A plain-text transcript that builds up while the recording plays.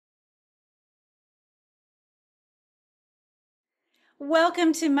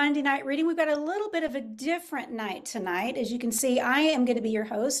Welcome to Monday Night Reading. We've got a little bit of a different night tonight. As you can see, I am going to be your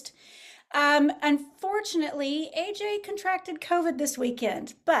host. Unfortunately, AJ contracted COVID this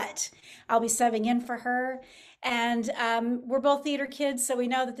weekend, but I'll be subbing in for her. And we're both theater kids, so we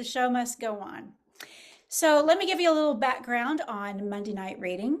know that the show must go on. So let me give you a little background on Monday Night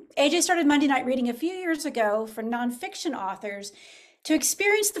Reading. AJ started Monday Night Reading a few years ago for nonfiction authors to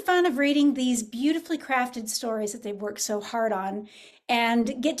experience the fun of reading these beautifully crafted stories that they've worked so hard on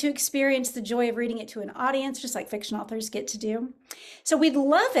and get to experience the joy of reading it to an audience, just like fiction authors get to do. So we'd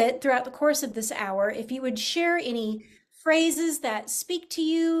love it throughout the course of this hour if you would share any phrases that speak to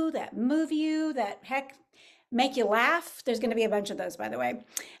you, that move you, that heck make you laugh. There's going to be a bunch of those, by the way.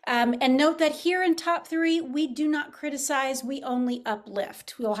 And note that here in Top 3, we do not criticize, we only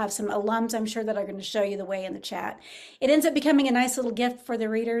uplift. We'll have some alums, I'm sure, that are going to show you the way in the chat. It ends up becoming a nice little gift for the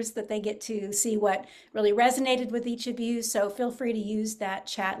readers that they get to see what really resonated with each of you. So feel free to use that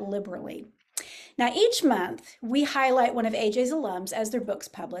chat liberally. Now, each month we highlight one of AJ's alums as their books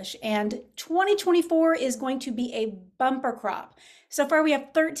publish, and 2024 is going to be a bumper crop. So far, we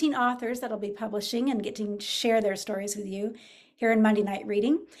have 13 authors that'll be publishing and getting to share their stories with you here in Monday Night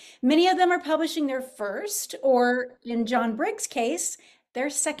Reading. Many of them are publishing their first, or in John Briggs' case, their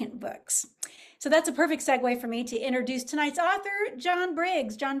second books. So that's a perfect segue for me to introduce tonight's author, John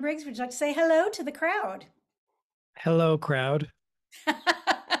Briggs. John Briggs, would you like to say hello to the crowd? Hello, crowd.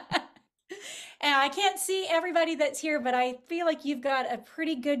 And I can't see everybody that's here, but I feel like you've got a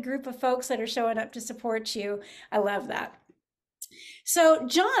pretty good group of folks that are showing up to support you. I love that. So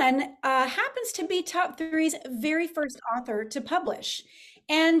John happens to be Top Three's very first author to publish.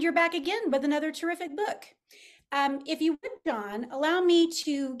 And you're back again with another terrific book. If you would, John, allow me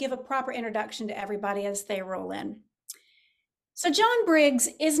to give a proper introduction to everybody as they roll in. So John Briggs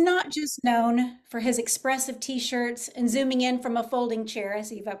is not just known for his expressive t-shirts and zooming in from a folding chair. I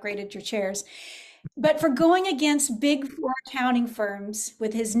see you've upgraded your chairs, but for going against big four accounting firms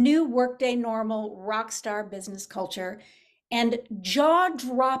with his new Workday Normal Rockstar business culture and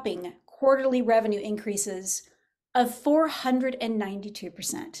jaw-dropping quarterly revenue increases of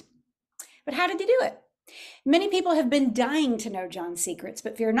 492%. But how did he do it? Many people have been dying to know John's secrets,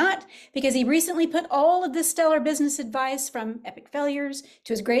 but fear not, because he recently put all of this stellar business advice from epic failures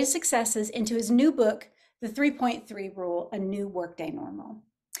to his greatest successes into his new book, The 3.3 Rule, A New Workday Normal.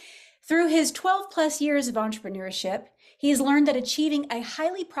 Through his 12 plus years of entrepreneurship, he has learned that achieving a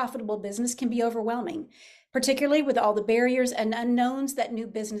highly profitable business can be overwhelming, particularly with all the barriers and unknowns that new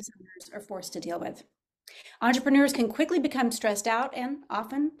business owners are forced to deal with. Entrepreneurs can quickly become stressed out and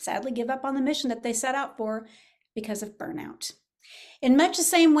often, sadly, give up on the mission that they set out for because of burnout. In much the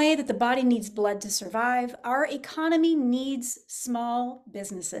same way that the body needs blood to survive, our economy needs small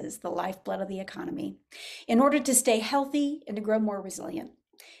businesses, the lifeblood of the economy, in order to stay healthy and to grow more resilient.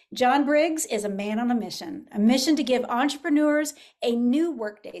 John Briggs is a man on a mission to give entrepreneurs a new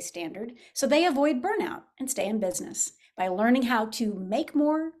workday standard so they avoid burnout and stay in business by learning how to make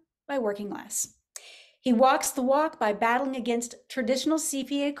more by working less. He walks the walk by battling against traditional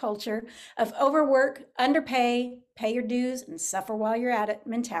CPA culture of overwork, underpay, pay your dues, and suffer while you're at it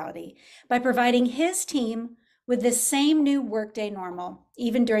mentality by providing his team with this same new workday normal,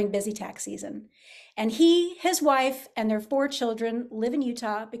 even during busy tax season. And he, his wife, and their 4 children live in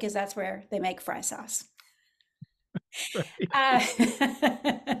Utah because that's where they make fry sauce.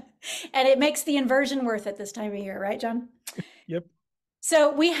 Right. And it makes the inversion worth it this time of year, right, John? Yep.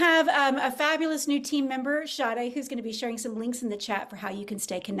 So we have a fabulous new team member, Sade, who's going to be sharing some links in the chat for how you can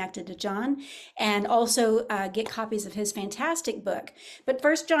stay connected to John and also get copies of his fantastic book. But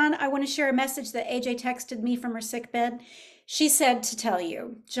first, John, I want to share a message that AJ texted me from her sick bed. She said to tell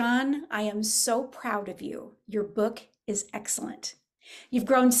you, John, I am so proud of you. Your book is excellent. You've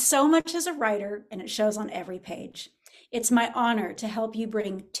grown so much as a writer, and it shows on every page. It's my honor to help you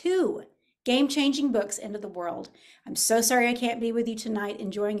bring 2 game-changing books into the world. I'm so sorry I can't be with you tonight,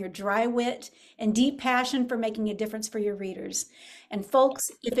 enjoying your dry wit and deep passion for making a difference for your readers. And folks,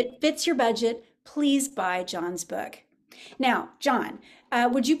 if it fits your budget, please buy John's book. Now, John,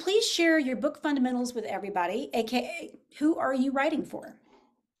 would you please share your book fundamentals with everybody, aka who are you writing for?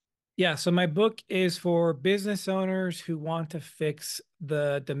 Yeah, so my book is for business owners who want to fix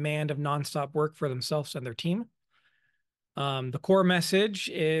the demand of nonstop work for themselves and their team. The core message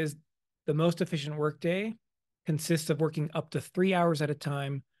is the most efficient workday consists of working up to 3 hours at a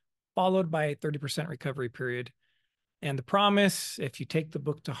time, followed by a 30% recovery period. And the promise, if you take the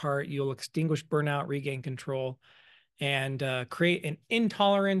book to heart, you'll extinguish burnout, regain control, and create an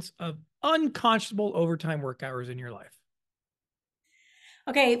intolerance of unconscionable overtime work hours in your life.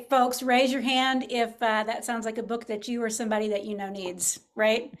 Okay, folks, raise your hand if that sounds like a book that you or somebody that you know needs,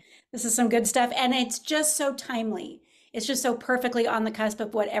 right? This is some good stuff. And it's just so timely. It's just so perfectly on the cusp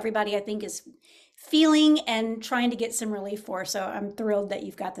of what everybody, I think, is feeling and trying to get some relief for. So I'm thrilled that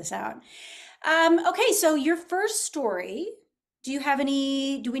you've got this out. Okay, so your first story, do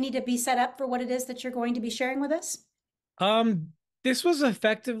we need to be set up for what it is that you're going to be sharing with us? Um, this was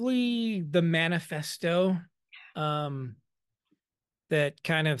effectively the manifesto um that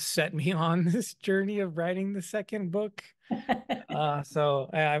kind of set me on this journey of writing the second book. So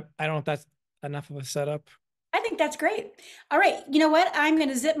I don't know if that's enough of a setup. I think that's great. All right, you know what? I'm going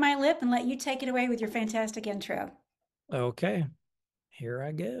to zip my lip and let you take it away with your fantastic intro. Okay, here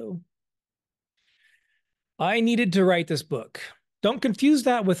I go. I needed to write this book. Don't confuse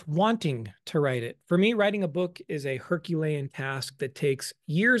that with wanting to write it. For me, writing a book is a Herculean task that takes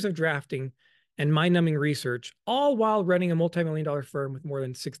years of drafting and mind-numbing research, all while running a multi-million-dollar firm with more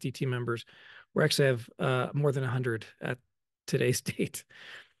than 60 team members. We actually have more than 100 at today's date.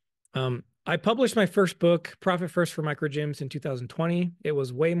 I published my first book, Profit First for Micro Gyms, in 2020. It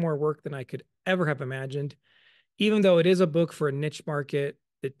was way more work than I could ever have imagined. Even though it is a book for a niche market,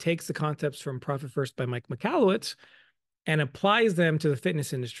 it takes the concepts from Profit First by Mike Michalowicz and applies them to the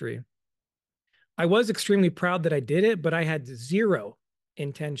fitness industry. I was extremely proud that I did it, but I had zero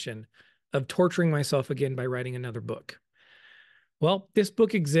intention of torturing myself again by writing another book. Well, this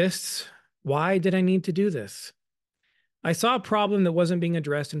book exists. Why did I need to do this? I saw a problem that wasn't being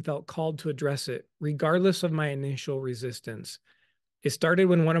addressed and felt called to address it, regardless of my initial resistance. It started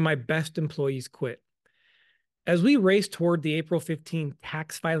when one of my best employees quit. As we raced toward the April 15th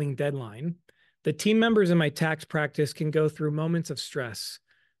tax filing deadline, the team members in my tax practice can go through moments of stress.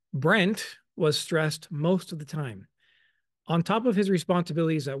 Brent was stressed most of the time. On top of his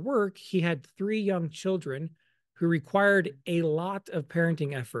responsibilities at work, he had 3 young children who required a lot of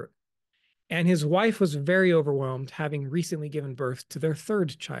parenting effort. And his wife was very overwhelmed, having recently given birth to their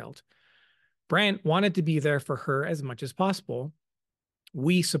third child. Brent wanted to be there for her as much as possible.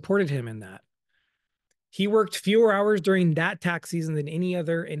 We supported him in that. He worked fewer hours during that tax season than any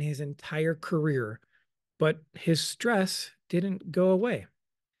other in his entire career, but his stress didn't go away.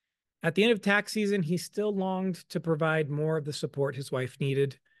 At the end of tax season, he still longed to provide more of the support his wife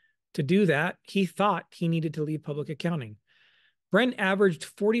needed. To do that, he thought he needed to leave public accounting. Brent averaged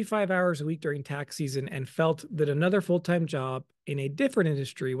 45 hours a week during tax season and felt that another full time job in a different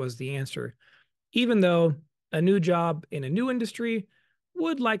industry was the answer, even though a new job in a new industry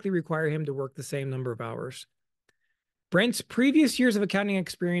would likely require him to work the same number of hours. Brent's previous years of accounting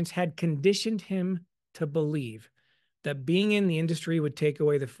experience had conditioned him to believe that being in the industry would take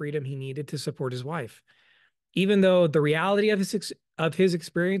away the freedom he needed to support his wife, even though the reality of his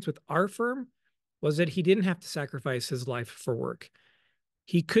experience with our firm was that he didn't have to sacrifice his life for work.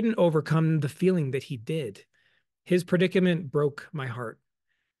 He couldn't overcome the feeling that he did. His predicament broke my heart.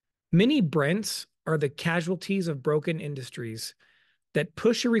 Many Brents are the casualties of broken industries that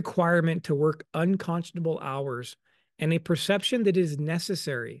push a requirement to work unconscionable hours and a perception that it is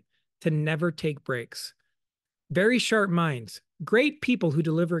necessary to never take breaks. Very sharp minds, great people who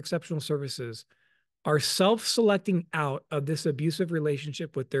deliver exceptional services, are self-selecting out of this abusive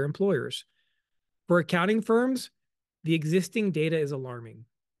relationship with their employers. For accounting firms, the existing data is alarming.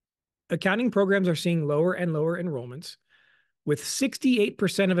 Accounting programs are seeing lower and lower enrollments, with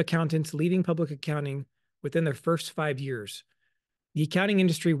 68% of accountants leaving public accounting within their first 5 years. The accounting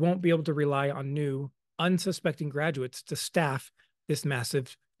industry won't be able to rely on new, unsuspecting graduates to staff this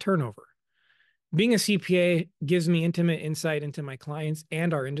massive turnover. Being a CPA gives me intimate insight into my clients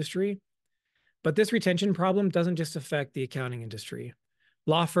and our industry, but this retention problem doesn't just affect the accounting industry.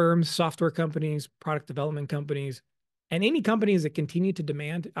 Law firms, software companies, product development companies, and any companies that continue to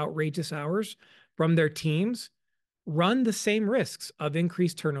demand outrageous hours from their teams run the same risks of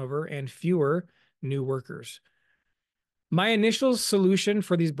increased turnover and fewer new workers. My initial solution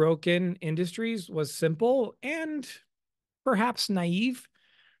for these broken industries was simple and perhaps naive.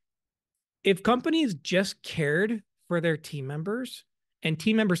 If companies just cared for their team members and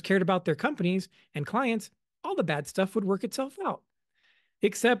team members cared about their companies and clients, all the bad stuff would work itself out.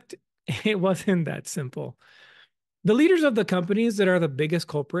 Except it wasn't that simple. The leaders of the companies that are the biggest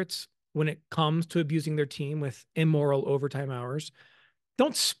culprits when it comes to abusing their team with immoral overtime hours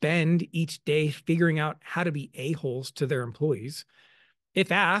don't spend each day figuring out how to be a-holes to their employees.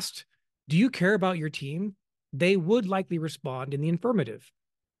 If asked, do you care about your team? They would likely respond in the affirmative.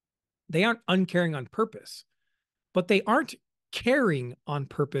 They aren't uncaring on purpose, but they aren't caring on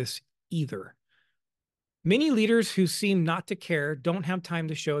purpose either. Many leaders who seem not to care don't have time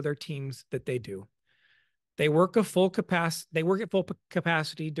to show their teams that they do. They work a full capacity. They work at full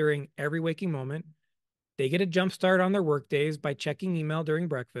capacity during every waking moment. They get a jump start on their work days by checking email during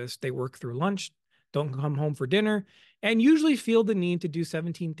breakfast. They work through lunch, don't come home for dinner, and usually feel the need to do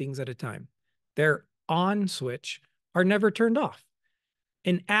 17 things at a time. Their on switch are never turned off.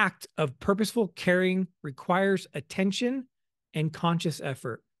 An act of purposeful caring requires attention and conscious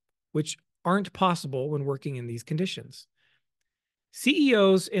effort, which aren't possible when working in these conditions.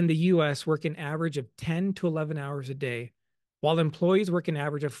 CEOs in the US work an average of 10 to 11 hours a day, while employees work an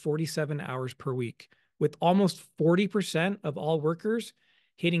average of 47 hours per week, with almost 40% of all workers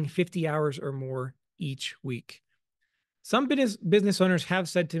hitting 50 hours or more each week. Some business owners have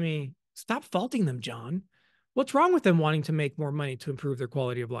said to me, "Stop faulting them, John. What's wrong with them wanting to make more money to improve their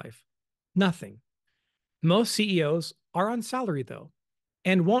quality of life?" Nothing. Most CEOs are on salary, though,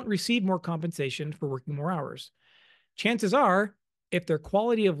 and won't receive more compensation for working more hours. Chances are, if their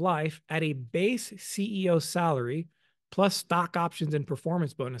quality of life at a base CEO salary plus stock options and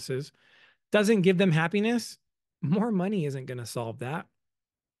performance bonuses doesn't give them happiness, more money isn't going to solve that.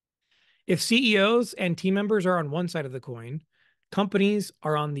 If CEOs and team members are on one side of the coin, companies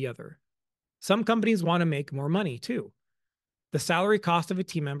are on the other. Some companies want to make more money too. The salary cost of a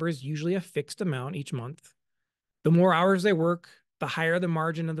team member is usually a fixed amount each month. The more hours they work, the higher the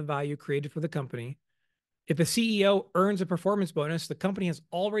margin of the value created for the company. If a CEO earns a performance bonus, the company has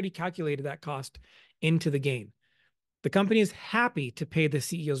already calculated that cost into the gain. The company is happy to pay the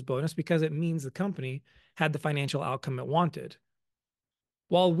CEO's bonus because it means the company had the financial outcome it wanted.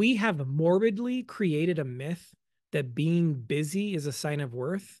 While we have morbidly created a myth that being busy is a sign of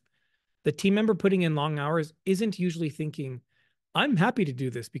worth, the team member putting in long hours isn't usually thinking, "I'm happy to do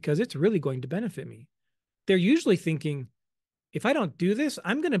this because it's really going to benefit me." They're usually thinking, "If I don't do this,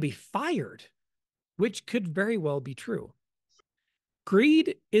 I'm going to be fired," which could very well be true.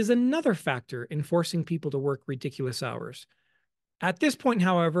 Greed is another factor in forcing people to work ridiculous hours. At this point,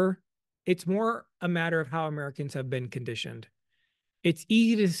 however, it's more a matter of how Americans have been conditioned. It's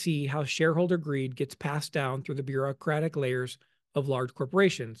easy to see how shareholder greed gets passed down through the bureaucratic layers of large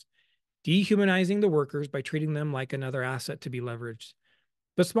corporations, dehumanizing the workers by treating them like another asset to be leveraged.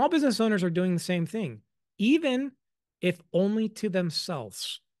 But small business owners are doing the same thing, even if only to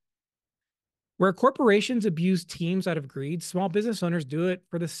themselves. Where corporations abuse teams out of greed, small business owners do it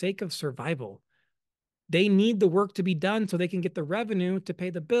for the sake of survival. They need the work to be done so they can get the revenue to pay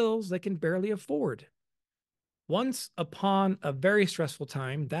the bills they can barely afford. Once upon a very stressful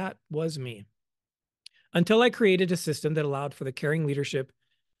time, that was me. Until I created a system that allowed for the caring leadership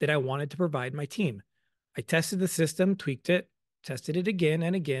that I wanted to provide my team. I tested the system, tweaked it, tested it again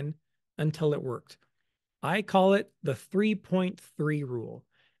and again until it worked. I call it the 3.3 rule,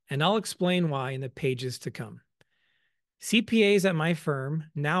 and I'll explain why in the pages to come. CPAs at my firm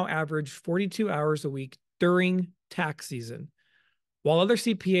now average 42 hours a week during tax season, while other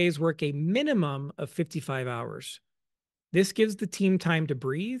CPAs work a minimum of 55 hours. This gives the team time to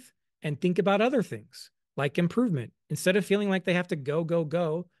breathe and think about other things, like improvement, instead of feeling like they have to go, go,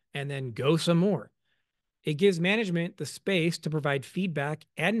 go, and then go some more. It gives management the space to provide feedback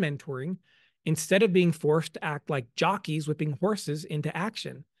and mentoring instead of being forced to act like jockeys whipping horses into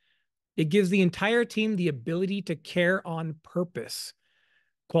action. It gives the entire team the ability to care on purpose.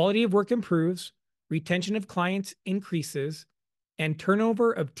 Quality of work improves, retention of clients increases, and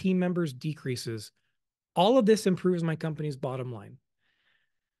turnover of team members decreases. All of this improves my company's bottom line.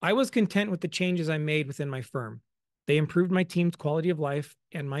 I was content with the changes I made within my firm. They improved my team's quality of life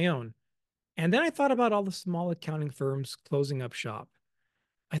and my own. And then I thought about all the small accounting firms closing up shop.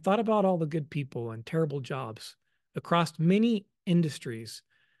 I thought about all the good people and terrible jobs across many industries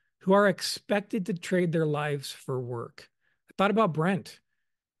who are expected to trade their lives for work. I thought about Brent,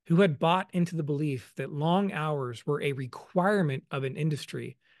 who had bought into the belief that long hours were a requirement of an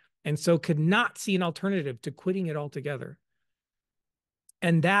industry and so could not see an alternative to quitting it altogether.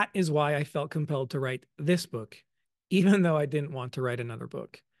 And that is why I felt compelled to write this book, even though I didn't want to write another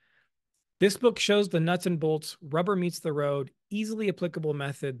book. This book shows the nuts and bolts, rubber meets the road, easily applicable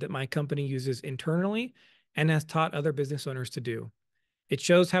method that my company uses internally and has taught other business owners to do. It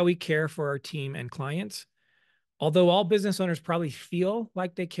shows how we care for our team and clients. Although all business owners probably feel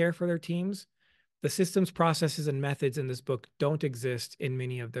like they care for their teams, the systems, processes, and methods in this book don't exist in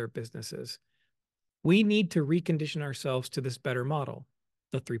many of their businesses. We need to recondition ourselves to this better model,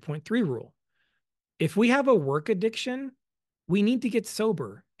 the 3.3 rule. If we have a work addiction, we need to get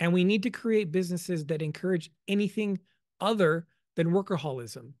sober, and we need to create businesses that encourage anything other than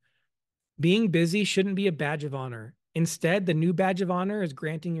workaholism. Being busy shouldn't be a badge of honor. Instead, the new badge of honor is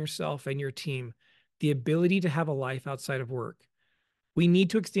granting yourself and your team the ability to have a life outside of work. We need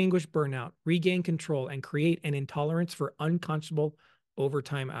to extinguish burnout, regain control, and create an intolerance for unconscionable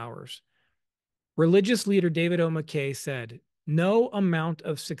overtime hours. Religious leader David O. McKay said, "No amount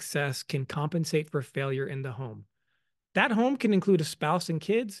of success can compensate for failure in the home. That home can include a spouse and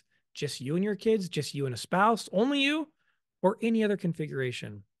kids, just you and your kids, just you and a spouse, only you, or any other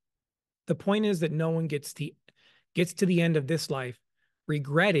configuration. The point is that no one gets to the end of this life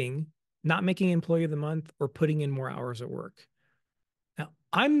regretting not making employee of the month or putting in more hours at work." Now,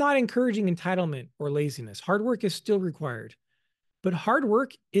 I'm not encouraging entitlement or laziness. Hard work is still required, but hard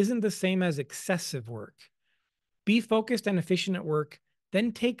work isn't the same as excessive work. Be focused and efficient at work,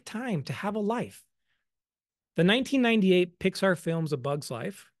 then take time to have a life. The 1998 Pixar films A Bug's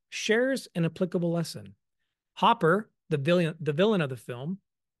Life shares an applicable lesson. Hopper, the villain of the film,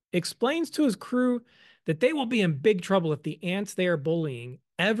 explains to his crew that they will be in big trouble if the ants they are bullying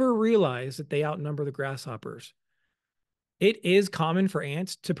ever realize that they outnumber the grasshoppers. It is common for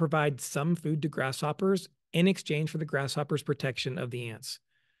ants to provide some food to grasshoppers in exchange for the grasshoppers' protection of the ants.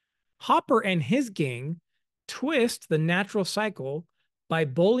 Hopper and his gang twist the natural cycle by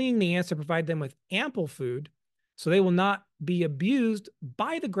bullying the ants to provide them with ample food so they will not be abused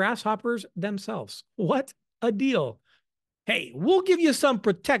by the grasshoppers themselves. What a deal! Hey, we'll give you some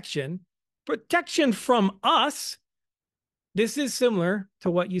protection from us. This is similar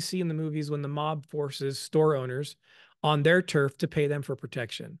to what you see in the movies when the mob forces store owners on their turf to pay them for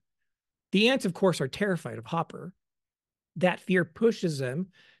protection. The ants, of course, are terrified of Hopper. That fear pushes them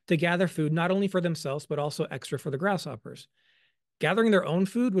to gather food not only for themselves, but also extra for the grasshoppers. Gathering their own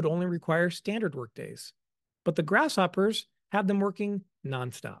food would only require standard work days, but the grasshoppers have them working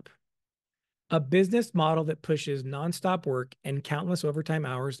nonstop. A business model that pushes nonstop work and countless overtime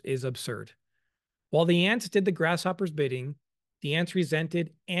hours is absurd. While the ants did the grasshoppers' bidding, the ants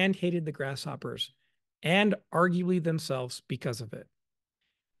resented and hated the grasshoppers, and arguably themselves because of it.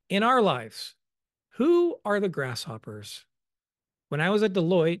 In our lives, who are the grasshoppers? When I was at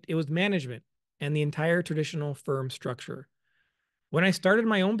Deloitte, it was management and the entire traditional firm structure. When I started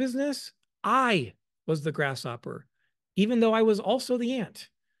my own business, I was the grasshopper, even though I was also the ant.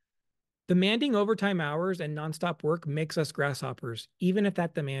 Demanding overtime hours and nonstop work makes us grasshoppers, even if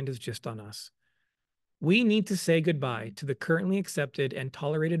that demand is just on us. We need to say goodbye to the currently accepted and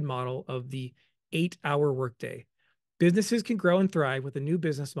tolerated model of the 8-hour workday. Businesses can grow and thrive with a new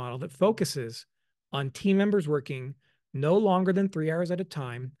business model that focuses on team members working no longer than 3 hours at a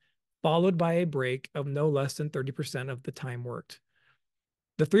time, followed by a break of no less than 30% of the time worked.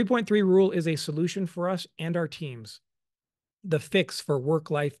 The 3.3 rule is a solution for us and our teams, the fix for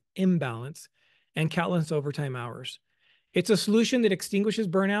work-life imbalance and countless overtime hours. It's a solution that extinguishes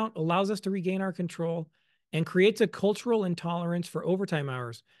burnout, allows us to regain our control, and creates a cultural intolerance for overtime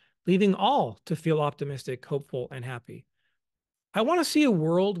hours, leaving all to feel optimistic, hopeful, and happy. I want to see a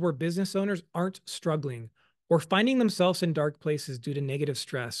world where business owners aren't struggling or finding themselves in dark places due to negative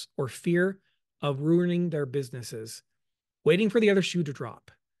stress or fear of ruining their businesses, waiting for the other shoe to drop.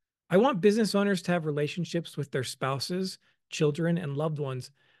 I want business owners to have relationships with their spouses, children, and loved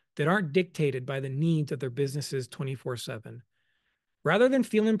ones that aren't dictated by the needs of their businesses 24/7. Rather than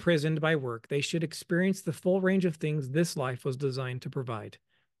feel imprisoned by work, they should experience the full range of things this life was designed to provide.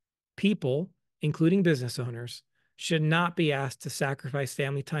 People, including business owners, should not be asked to sacrifice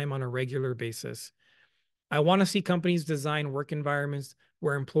family time on a regular basis. I want to see companies design work environments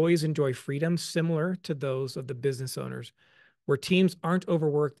where employees enjoy freedom similar to those of the business owners, where teams aren't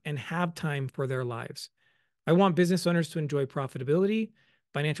overworked and have time for their lives. I want business owners to enjoy profitability,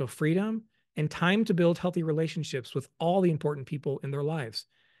 financial freedom, and time to build healthy relationships with all the important people in their lives.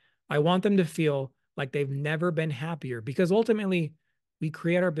 I want them to feel like they've never been happier because ultimately we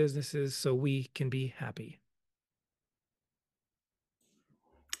create our businesses so we can be happy.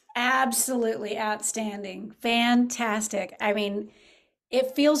 Absolutely outstanding. Fantastic. I mean,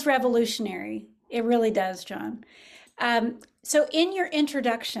 it feels revolutionary. It really does, John. So in your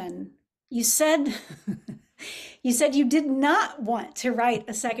introduction, you said you said you did not want to write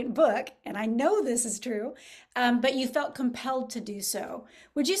a second book, and I know this is true, but you felt compelled to do so.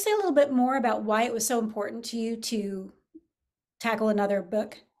 Would you say a little bit more about why it was so important to you to tackle another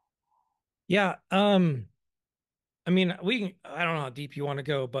book? Yeah, I mean, I don't know how deep you want to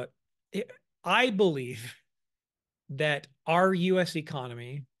go, but it, I believe that our US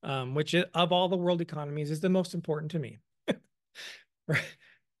economy, which of all the world economies is the most important to me. Right?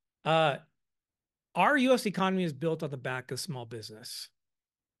 Uh, our US economy is built on the back of small business.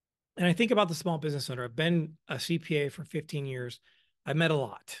 And I think about the small business owner. I've been a CPA for 15 years. I've met a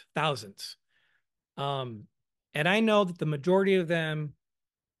lot, thousands. Um, and I know that the majority of them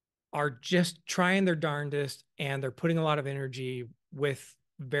are just trying their darndest and they're putting a lot of energy with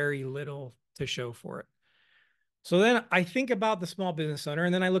very little to show for it. So then I think about the small business owner,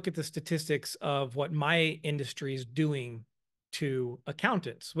 and then I look at the statistics of what my industry is doing to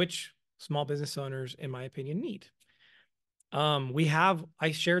accountants, which small business owners, in my opinion, need.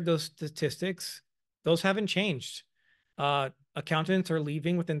 I shared those statistics. Those haven't changed. Accountants are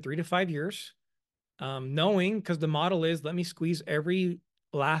leaving within 3 to 5 years, knowing because the model is let me squeeze every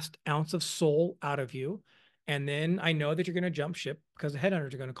last ounce of soul out of you. And then I know that you're going to jump ship because the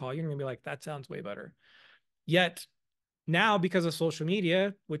headhunters are going to call you and you're going to be like, that sounds way better. Yet now, because of social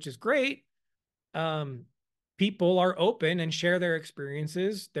media, which is great, um, people are open and share their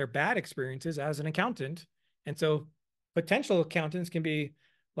experiences, their bad experiences as an accountant. And so potential accountants can be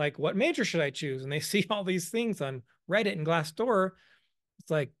like, what major should I choose? And they see all these things on Reddit and Glassdoor.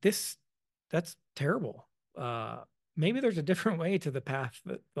 It's like, that's terrible. Maybe there's a different way to the path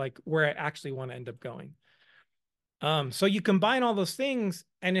that like where I actually want to end up going. So you combine all those things,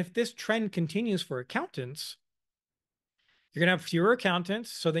 and if this trend continues for accountants, you're gonna have fewer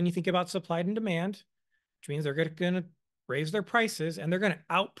accountants. So then you think about supply and demand, which means they're gonna raise their prices and they're gonna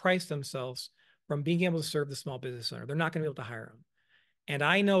outprice themselves from being able to serve the small business owner. They're not gonna be able to hire them. And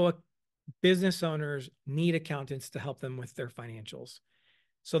I know business owners need accountants to help them with their financials.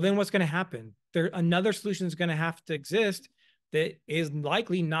 So then what's going to happen? Another solution is going to have to exist that is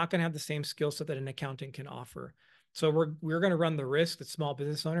likely not going to have the same skill set that an accountant can offer. So we're going to run the risk that small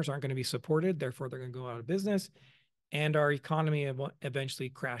business owners aren't going to be supported. Therefore, they're going to go out of business and our economy eventually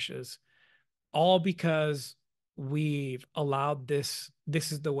crashes, all because we've allowed this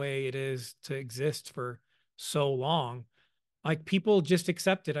is the way it is to exist for so long. Like people just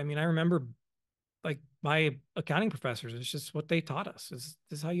accept it. I mean, I remember like my accounting professors, it's just what they taught us. This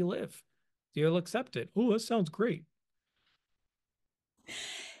is how you live. You'll accept it. Oh, that sounds great.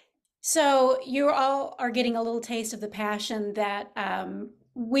 So you all are getting a little taste of the passion that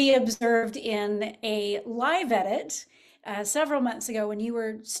we observed in a live edit several months ago when you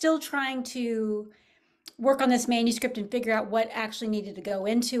were still trying to work on this manuscript and figure out what actually needed to go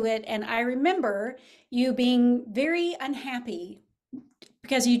into it. And I remember you being very unhappy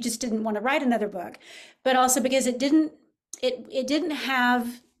because you just didn't want to write another book, but also because it didn't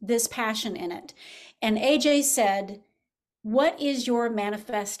have this passion in it. And AJ said, "What is your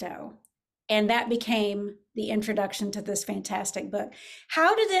manifesto?" And that became the introduction to this fantastic book.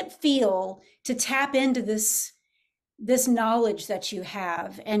 How did it feel to tap into this knowledge that you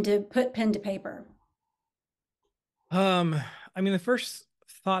have and to put pen to paper? Um, I mean, the first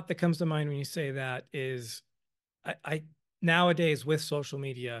thought that comes to mind when you say that is I nowadays with social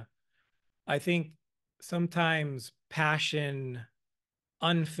media, I think sometimes passion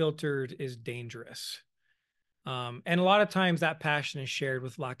unfiltered is dangerous. And a lot of times that passion is shared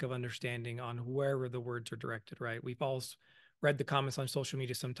with lack of understanding on wherever the words are directed, right? We've all read the comments on social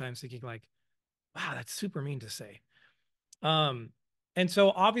media sometimes thinking like, wow, that's super mean to say. Um, and so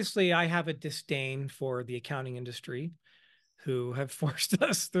obviously I have a disdain for the accounting industry who have forced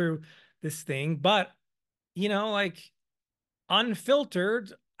us through this thing, but like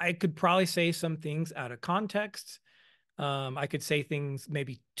unfiltered, I could probably say some things out of context. I could say things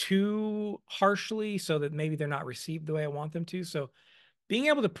maybe too harshly so that maybe they're not received the way I want them to. So being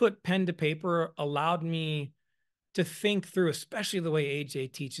able to put pen to paper allowed me to think through, especially the way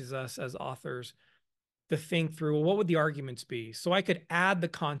AJ teaches us as authors, to think through, well, what would the arguments be? So I could add the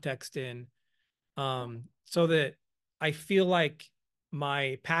context in, so that I feel like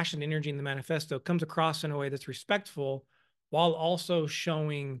my passion, energy in the manifesto comes across in a way that's respectful while also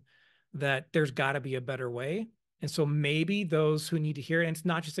showing that there's got to be a better way. And so maybe those who need to hear it, and it's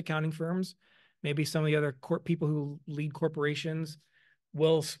not just accounting firms, maybe some of the other people who lead corporations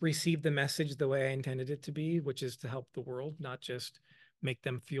will receive the message the way I intended it to be, which is to help the world, not just make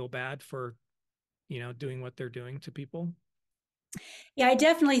them feel bad for, doing what they're doing to people. Yeah, I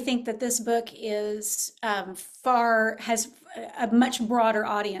definitely think that this book is has a much broader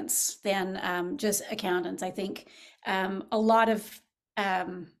audience than just accountants. I think a lot of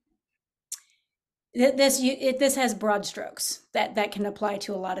this has broad strokes that can apply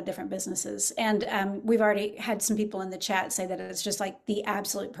to a lot of different businesses. And we've already had some people in the chat say that it's just like the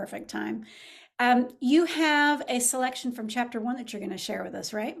absolute perfect time. You have a selection from chapter 1 that you're going to share with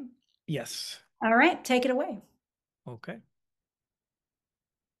us, right? Yes. All right, take it away. Okay.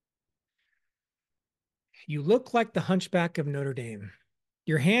 You look like the hunchback of Notre Dame.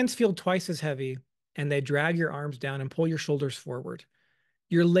 Your hands feel twice as heavy, and they drag your arms down and pull your shoulders forward.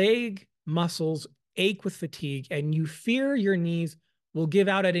 Your leg muscles ache with fatigue, and you fear your knees will give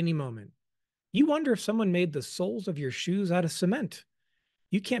out at any moment. You wonder if someone made the soles of your shoes out of cement.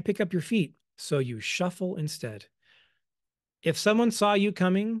 You can't pick up your feet, so you shuffle instead. If someone saw you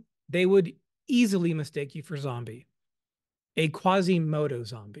coming, they would easily mistake you for zombie, a Quasimodo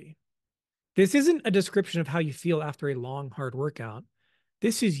zombie. This isn't a description of how you feel after a long, hard workout.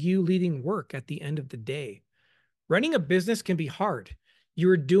 This is you leaving work at the end of the day. Running a business can be hard.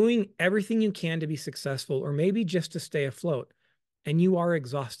 You're doing everything you can to be successful, or maybe just to stay afloat, and you are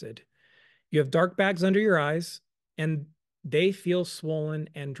exhausted. You have dark bags under your eyes, and they feel swollen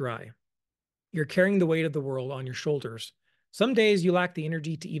and dry. You're carrying the weight of the world on your shoulders. Some days you lack the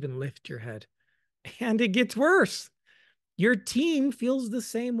energy to even lift your head. And it gets worse. Your team feels the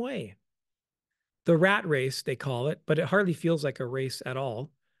same way. The rat race, they call it, but it hardly feels like a race at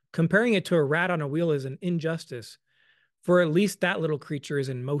all. Comparing it to a rat on a wheel is an injustice, for at least that little creature is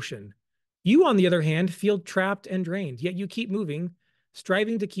in motion. You, on the other hand, feel trapped and drained, yet you keep moving,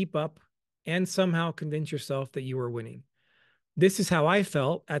 striving to keep up, and somehow convince yourself that you are winning. This is how I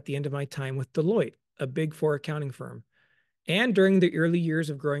felt at the end of my time with Deloitte, a Big Four accounting firm, and during the early years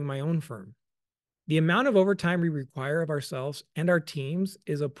of growing my own firm. The amount of overtime we require of ourselves and our teams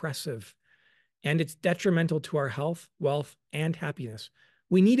is oppressive, and it's detrimental to our health, wealth, and happiness.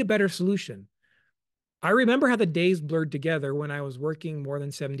 We need a better solution. I remember how the days blurred together when I was working more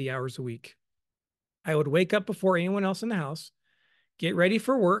than 70 hours a week. I would wake up before anyone else in the house, get ready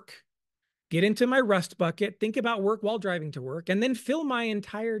for work, get into my rust bucket, think about work while driving to work, and then fill my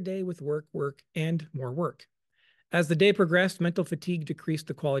entire day with work, work, and more work. As the day progressed, mental fatigue decreased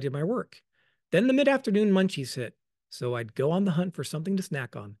the quality of my work. Then the mid-afternoon munchies hit, so I'd go on the hunt for something to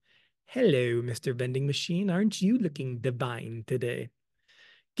snack on. Hello, Mr. Vending Machine, aren't you looking divine today?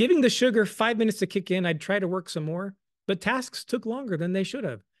 Giving the sugar 5 minutes to kick in, I'd try to work some more, but tasks took longer than they should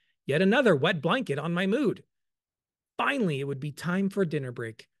have. Yet another wet blanket on my mood. Finally, it would be time for a dinner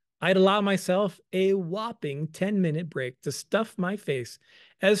break. I'd allow myself a whopping 10-minute break to stuff my face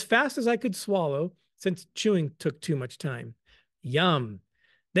as fast as I could swallow, since chewing took too much time. Yum.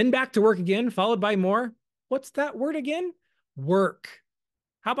 Then back to work again, followed by more. What's that word again? Work.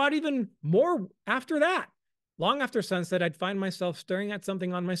 How about even more after that? Long after sunset, I'd find myself staring at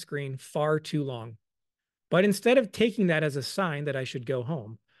something on my screen far too long. But instead of taking that as a sign that I should go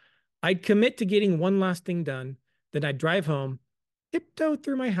home, I'd commit to getting one last thing done. Then I'd drive home, tiptoe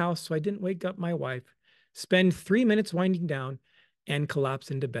through my house so I didn't wake up my wife, spend 3 minutes winding down, and collapse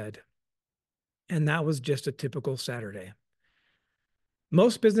into bed. And that was just a typical Saturday.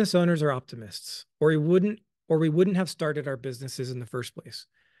 Most business owners are optimists, or we wouldn't have started our businesses in the first place.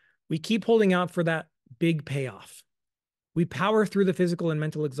 We keep holding out for that big payoff. We power through the physical and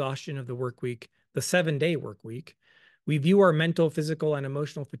mental exhaustion of the work week, the 7-day work week. We view our mental, physical, and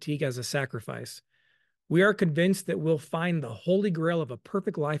emotional fatigue as a sacrifice. We are convinced that we'll find the holy grail of a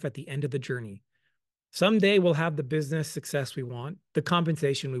perfect life at the end of the journey. Someday we'll have the business success we want, the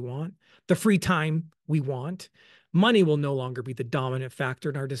compensation we want, the free time we want. Money will no longer be the dominant factor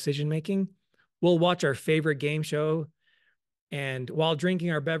in our decision making. We'll watch our favorite game show and while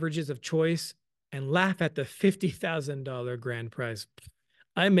drinking our beverages of choice and laugh at the $50,000 grand prize.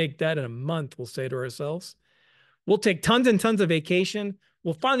 I make that in a month, we'll say to ourselves. We'll take tons and tons of vacation.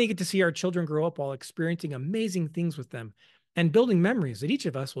 We'll finally get to see our children grow up while experiencing amazing things with them and building memories that each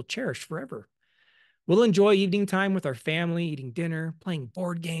of us will cherish forever. We'll enjoy evening time with our family, eating dinner, playing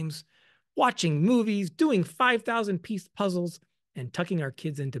board games, watching movies, doing 5,000-piece puzzles, and tucking our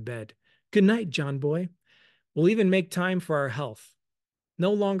kids into bed. Good night, John Boy. We'll even make time for our health.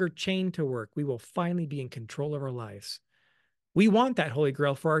 No longer chained to work, we will finally be in control of our lives. We want that holy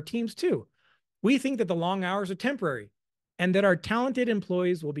grail for our teams too. We think that the long hours are temporary and that our talented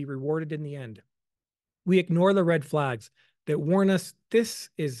employees will be rewarded in the end. We ignore the red flags that warn us this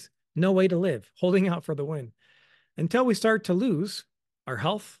is no way to live, holding out for the win, until we start to lose our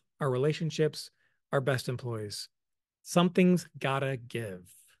health, our relationships, our best employees. Something's gotta give.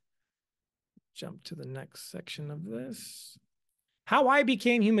 Jump to the next section of this. How I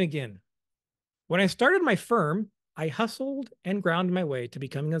became human again. When I started my firm, I hustled and ground my way to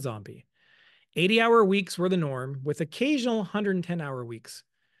becoming a zombie. 80-hour weeks were the norm, with occasional 110-hour weeks.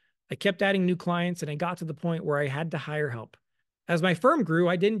 I kept adding new clients, and I got to the point where I had to hire help. As my firm grew,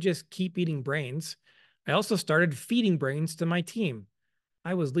 I didn't just keep eating brains. I also started feeding brains to my team.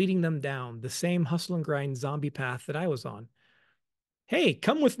 I was leading them down the same hustle and grind zombie path that I was on. Hey,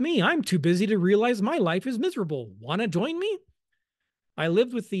 come with me. I'm too busy to realize my life is miserable. Want to join me? I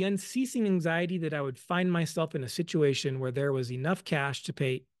lived with the unceasing anxiety that I would find myself in a situation where there was enough cash to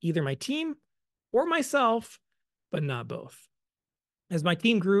pay either my team or myself, but not both. As my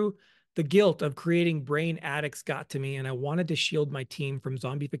team grew, the guilt of creating brain addicts got to me, and I wanted to shield my team from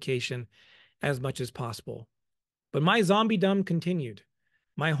zombification as much as possible. But my zombiedom continued.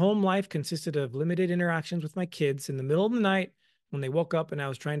 My home life consisted of limited interactions with my kids in the middle of the night when they woke up and I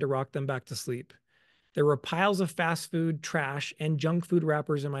was trying to rock them back to sleep. There were piles of fast food, trash, and junk food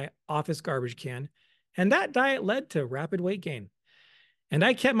wrappers in my office garbage can, and that diet led to rapid weight gain. And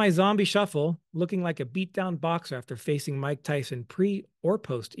I kept my zombie shuffle looking like a beat down boxer after facing Mike Tyson pre or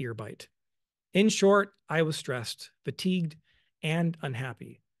post ear bite. In short, I was stressed, fatigued, and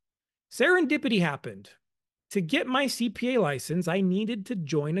unhappy. Serendipity happened. To get my CPA license, I needed to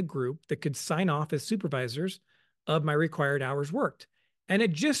join a group that could sign off as supervisors of my required hours worked. And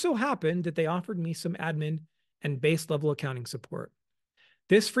it just so happened that they offered me some admin and base level accounting support.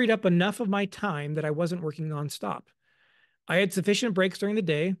 This freed up enough of my time that I wasn't working nonstop. I had sufficient breaks during the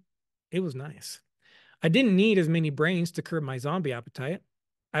day. It was nice. I didn't need as many brains to curb my zombie appetite.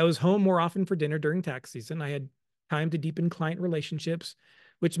 I was home more often for dinner during tax season. I had time to deepen client relationships,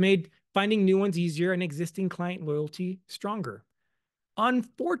 which made finding new ones easier and existing client loyalty stronger.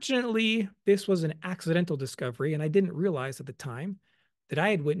 Unfortunately, this was an accidental discovery, and I didn't realize at the time that I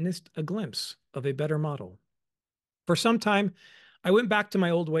had witnessed a glimpse of a better model. For some time, I went back to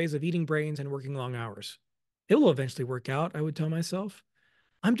my old ways of eating brains and working long hours. It will eventually work out, I would tell myself.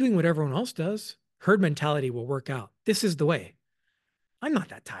 I'm doing what everyone else does. Herd mentality will work out. This is the way. I'm not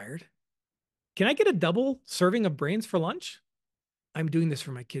that tired. Can I get a double serving of brains for lunch? I'm doing this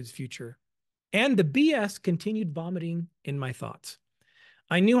for my kids' future. And the BS continued vomiting in my thoughts.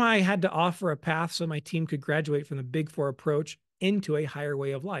 I knew I had to offer a path so my team could graduate from the Big Four approach into a higher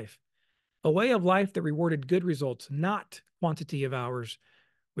way of life, a way of life that rewarded good results, not quantity of hours,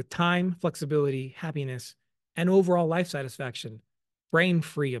 with time, flexibility, happiness, and overall life satisfaction. Brain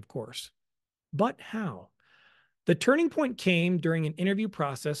free, of course. But how? The turning point came during an interview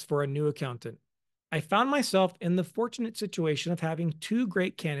process for a new accountant. I found myself in the fortunate situation of having two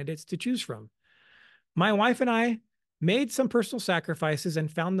great candidates to choose from. My wife and I made some personal sacrifices and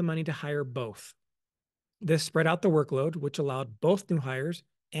found the money to hire both. This spread out the workload, which allowed both new hires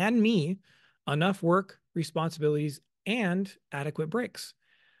and me enough work, responsibilities, and adequate breaks.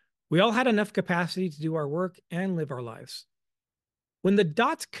 We all had enough capacity to do our work and live our lives. When the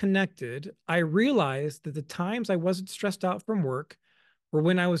dots connected, I realized that the times I wasn't stressed out from work were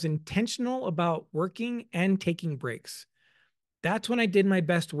when I was intentional about working and taking breaks. That's when I did my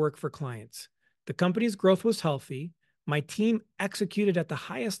best work for clients. The company's growth was healthy. My team executed at the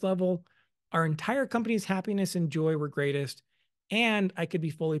highest level. Our entire company's happiness and joy were greatest, and I could be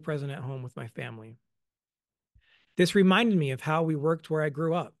fully present at home with my family. This reminded me of how we worked where I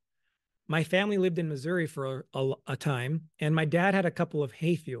grew up. My family lived in Missouri for a time, and my dad had a couple of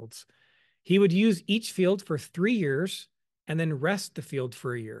hay fields. He would use each field for 3 years and then rest the field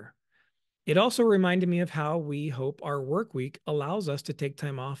for a year. It also reminded me of how we hope our work week allows us to take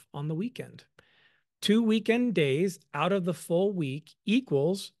time off on the weekend. 2 weekend days out of the full week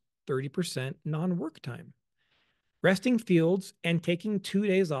equals 30% non-work time. Resting fields and taking 2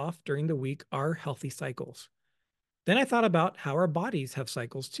 days off during the week are healthy cycles. Then I thought about how our bodies have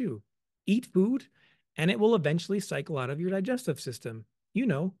cycles too. Eat food, and it will eventually cycle out of your digestive system. You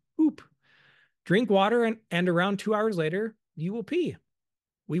know, poop. Drink water, and around 2 hours later, you will pee.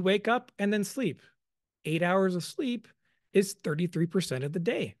 We wake up and then sleep. 8 hours of sleep is 33% of the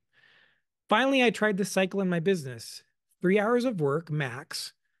day. Finally, I tried this cycle in my business. 3 hours of work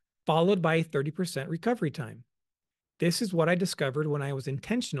max, followed by 30% recovery time. This is what I discovered when I was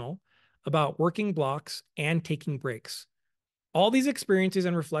intentional about working blocks and taking breaks. All these experiences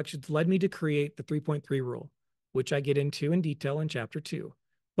and reflections led me to create the 3.3 rule, which I get into in detail in chapter 2.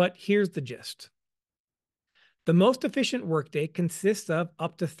 But here's the gist. The most efficient workday consists of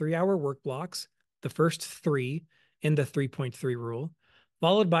up to 3-hour work blocks, the first 3 in the 3.3 rule,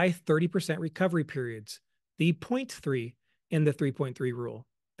 followed by 30% recovery periods, the 0.3 in the 3.3 rule.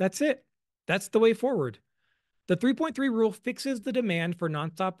 That's it. That's the way forward. The 3.3 rule fixes the demand for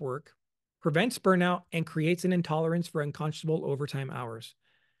nonstop work, prevents burnout, and creates an intolerance for unconscionable overtime hours.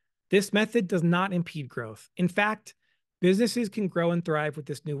 This method does not impede growth. In fact, businesses can grow and thrive with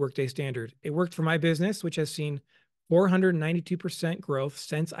this new workday standard. It worked for my business, which has seen 492% growth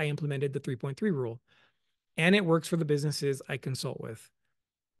since I implemented the 3.3 rule. And it works for the businesses I consult with.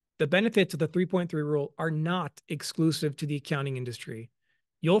 The benefits of the 3.3 rule are not exclusive to the accounting industry.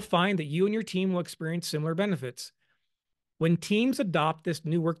 You'll find that you and your team will experience similar benefits. When teams adopt this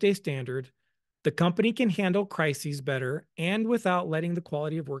new workday standard, the company can handle crises better and without letting the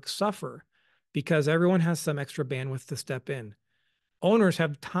quality of work suffer because everyone has some extra bandwidth to step in. Owners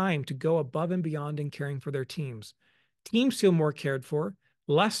have time to go above and beyond in caring for their teams. Teams feel more cared for,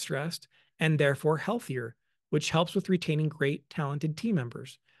 less stressed, and therefore healthier, which helps with retaining great, talented team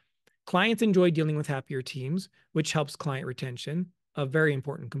members. Clients enjoy dealing with happier teams, which helps client retention. a very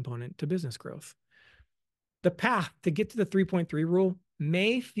important component to business growth. The path to get to the 3.3 rule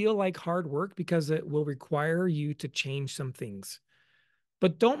may feel like hard work because it will require you to change some things.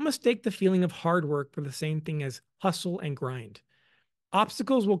 But don't mistake the feeling of hard work for the same thing as hustle and grind.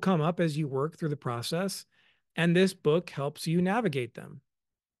 Obstacles will come up as you work through the process, and this book helps you navigate them.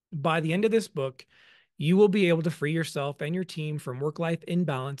 By the end of this book, you will be able to free yourself and your team from work life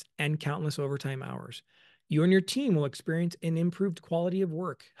imbalance and countless overtime hours. You and your team will experience an improved quality of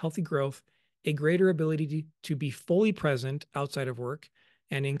work, healthy growth, a greater ability to be fully present outside of work,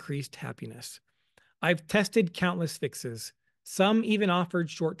 and increased happiness. I've tested countless fixes. Some even offered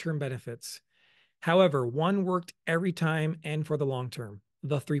short term benefits. However, one worked every time and for the long term,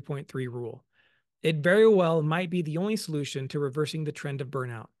 the 3.3 rule. It very well might be the only solution to reversing the trend of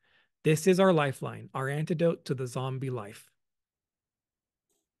burnout. This is our lifeline, our antidote to the zombie life.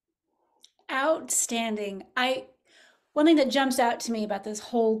 Outstanding. I One thing that jumps out to me about this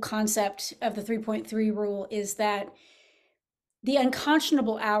whole concept of the 3.3 rule is that the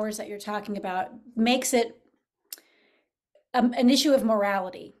unconscionable hours that you're talking about makes it an issue of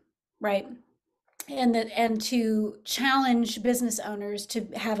morality, right? And to challenge business owners to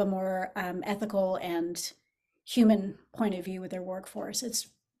have a more ethical and human point of view with their workforce. It's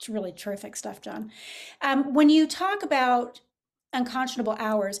really terrific stuff, John. When you talk about unconscionable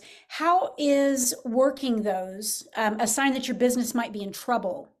hours, how is working those a sign that your business might be in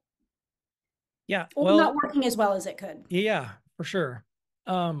trouble Yeah, or not well, working as well as it could? yeah, for sure.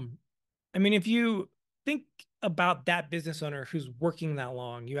 Um, I mean, if you think about that business owner who's working that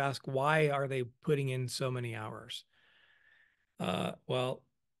long, you ask, why are they putting in so many hours? Well,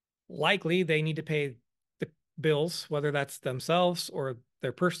 likely they need to pay the bills, whether that's themselves or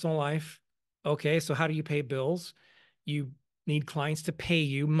their personal life. Okay, so how do you pay bills? You need clients to pay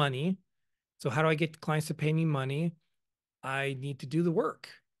you money. So how do I get clients to pay me money? I need to do the work.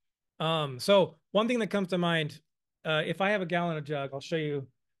 So one thing that comes to mind, if I have a gallon of jug, I'll show you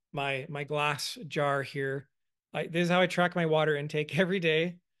my glass jar here. This is how I track my water intake every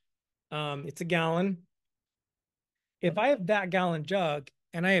day. It's a gallon. If I have that gallon jug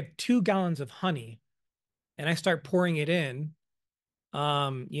and I have 2 gallons of honey and I start pouring it in,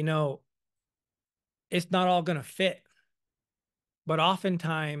 you know, it's not all going to fit. But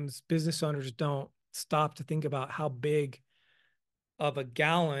oftentimes business owners don't stop to think about how big of a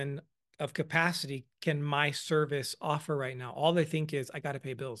gallon of capacity can my service offer right now. All they think is, I got to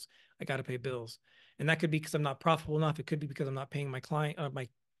pay bills. I got to pay bills. And that could be because I'm not profitable enough. It could be because I'm not paying my client, I'm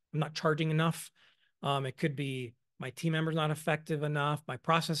not charging enough. It could be my team member's not effective enough. My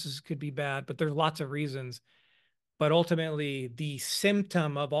processes could be bad, but there's lots of reasons. But ultimately, the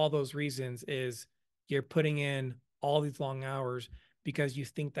symptom of all those reasons is you're putting in all these long hours because you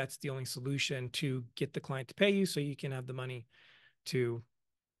think that's the only solution to get the client to pay you so you can have the money to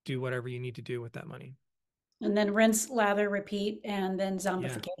do whatever you need to do with that money. And then rinse, lather, repeat, and then Yeah.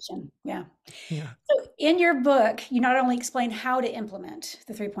 zombification. Yeah. Yeah. So in your book, you not only explain how to implement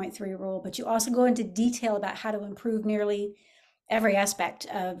the 3.3 rule, but you also go into detail about how to improve nearly every aspect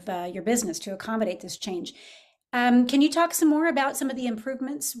of your business to accommodate this change. Can you talk some more about some of the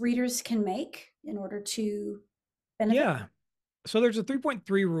improvements readers can make in order to benefit? Yeah. So there's a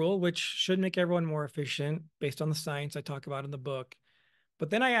 3.3 rule, which should make everyone more efficient based on the science I talk about in the book. But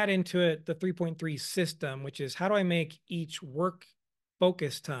then I add into it the 3.3 system, which is how do I make each work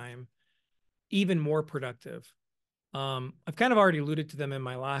focus time even more productive? I've kind of already alluded to them in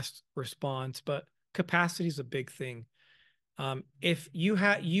my last response, but capacity is a big thing. If you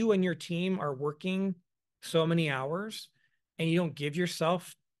and your team are working so many hours and you don't give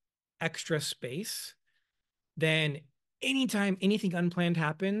yourself extra space, then anytime anything unplanned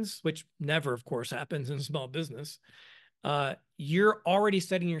happens, which never, of course, happens in small business, you're already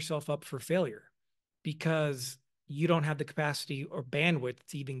setting yourself up for failure because you don't have the capacity or bandwidth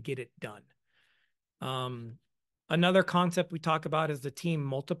to even get it done. Um, Another concept we talk about is the team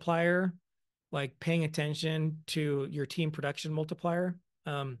multiplier, like paying attention to your team production multiplier.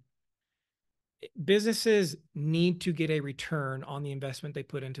 Um, Businesses need to get a return on the investment they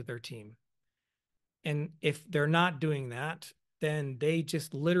put into their team. And if they're not doing that, then they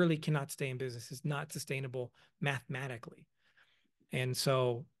just literally cannot stay in business. It's not sustainable mathematically. And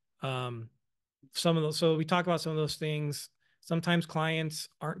so, so we talk about some of those things. Sometimes clients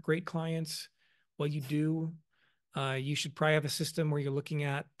aren't great clients. Well, you do. You should probably have a system where you're looking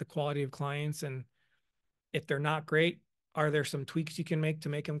at the quality of clients. And if they're not great, are there some tweaks you can make to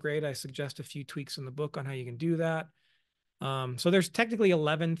make them great? I suggest a few tweaks in the book on how you can do that. So there's technically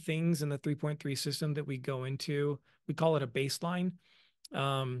 11 things in the 3.3 system that we go into. We call it a baseline.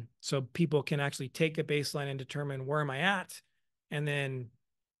 So people can actually take a baseline and determine where am I at And then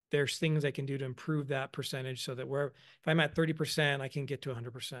there's things I can do to improve that percentage so that if I'm at 30%, I can get to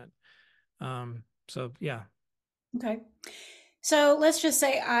 100%. So yeah. Okay. So let's just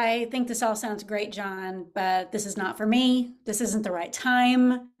say I think this all sounds great, John, but this is not for me. This isn't the right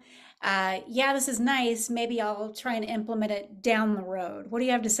time. Yeah, this is nice. Maybe I'll try and implement it down the road. What do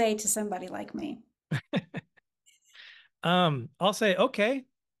you have to say to somebody like me? I'll say, okay,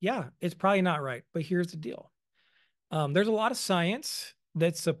 yeah, it's probably not right, but here's the deal. There's a lot of science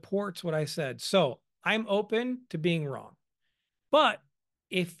that supports what I said. So I'm open to being wrong. But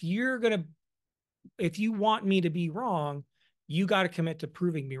if you're gonna, if you want me to be wrong, you got to commit to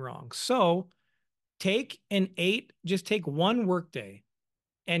proving me wrong. So just take one workday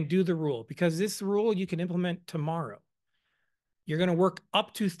and do the rule, because this rule you can implement tomorrow. You're going to work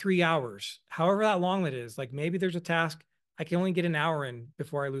up to 3 hours, however that long that is. Like maybe there's a task I can only get an hour in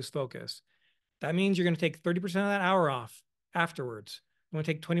before I lose focus. That means you're going to take 30% of that hour off afterwards. I'm going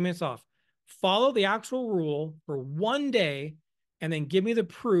to take 20 minutes off. Follow the actual rule for one day and then give me the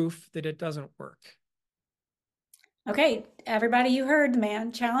proof that it doesn't work. Okay, everybody, you heard the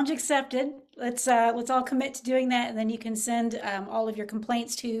man. Challenge accepted. Let's all commit to doing that, and then you can send all of your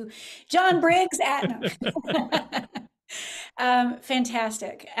complaints to John Briggs at no.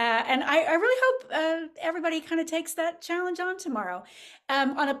 Fantastic. And I really hope everybody kind of takes that challenge on tomorrow.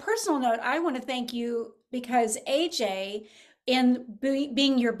 On a personal note, I want to thank you because AJ,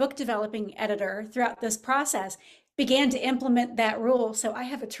 being your book developing editor throughout this process, began to implement that rule. So I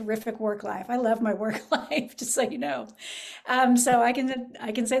have a terrific work life. I love my work life, just so you know. So I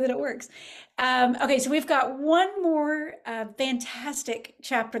can say that it works. Okay, so we've got one more fantastic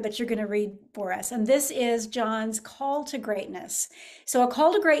chapter that you're going to read for us, and this is John's call to greatness. So a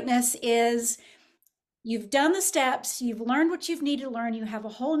call to greatness is you've done the steps, you've learned what you've needed to learn, you have a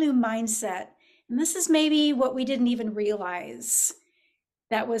whole new mindset, and this is maybe what we didn't even realize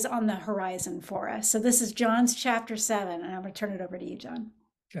that was on the horizon for us. So this is John's chapter 7, and I'm going to turn it over to you, John.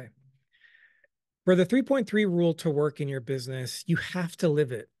 Okay. For the 3.3 rule to work in your business, you have to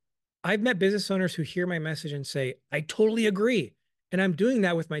live it. I've met business owners who hear my message and say, I totally agree. And I'm doing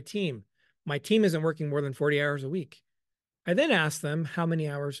that with my team. My team isn't working more than 40 hours a week. I then ask them how many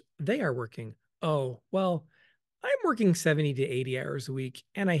hours they are working. Oh, well, I'm working 70 to 80 hours a week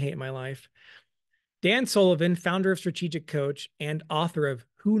and I hate my life. Dan Sullivan, founder of Strategic Coach and author of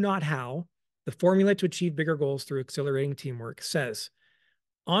Who Not How, the formula to achieve bigger goals through accelerating teamwork, says,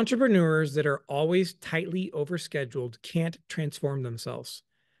 entrepreneurs that are always tightly overscheduled can't transform themselves.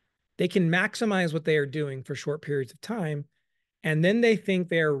 They can maximize what they are doing for short periods of time, and then they think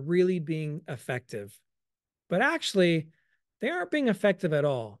they are really being effective. But actually, they aren't being effective at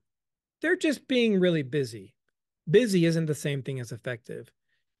all. They're just being really busy. Busy isn't the same thing as effective.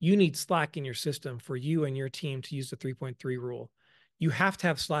 You need slack in your system for you and your team to use the 3.3 rule. You have to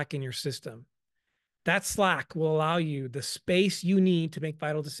have slack in your system. That slack will allow you the space you need to make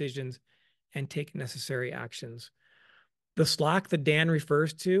vital decisions and take necessary actions. The slack that Dan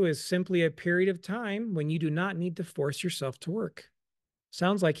refers to is simply a period of time when you do not need to force yourself to work.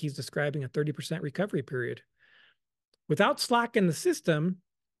 Sounds like he's describing a 30% recovery period. Without slack in the system,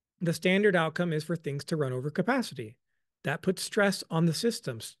 the standard outcome is for things to run over capacity. That puts stress on the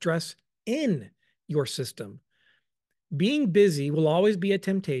system, stress in your system. Being busy will always be a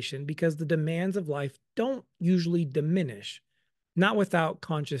temptation because the demands of life don't usually diminish, not without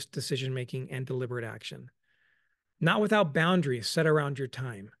conscious decision making and deliberate action, not without boundaries set around your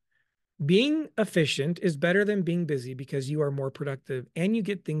time. Being efficient is better than being busy because you are more productive and you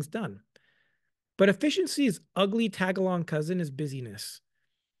get things done. But efficiency's ugly tag along cousin is busyness.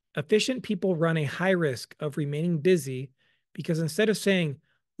 Efficient people run a high risk of remaining busy because instead of saying,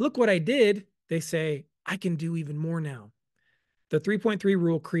 look what I did, they say, I can do even more now. The 3.3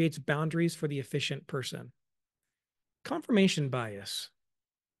 rule creates boundaries for the efficient person. Confirmation bias.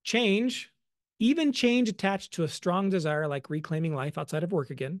 Change, even change attached to a strong desire like reclaiming life outside of work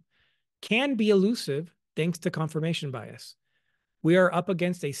again, can be elusive thanks to confirmation bias. We are up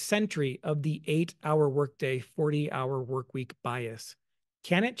against a century of the 8-hour workday, 40-hour work week bias.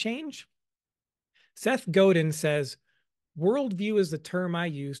 Can it change? Seth Godin says, worldview is the term I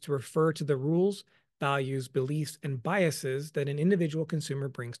use to refer to the rules, values, beliefs, and biases that an individual consumer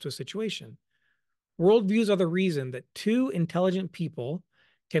brings to a situation. Worldviews are the reason that two intelligent people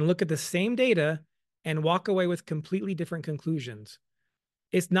can look at the same data and walk away with completely different conclusions.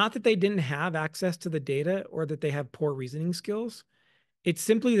 It's not that they didn't have access to the data or that they have poor reasoning skills. It's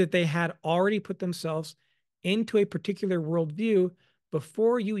simply that they had already put themselves into a particular worldview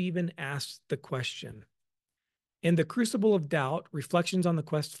before you even asked the question. In The Crucible of Doubt, Reflections on the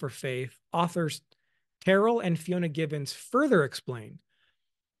Quest for Faith, authors Terrell and Fiona Gibbons further explain,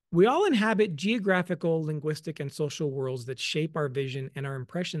 we all inhabit geographical, linguistic, and social worlds that shape our vision and our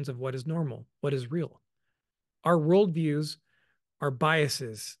impressions of what is normal, what is real. Our worldviews, our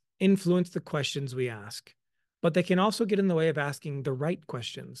biases influence the questions we ask, but they can also get in the way of asking the right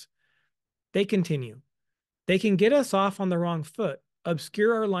questions. They continue. They can get us off on the wrong foot,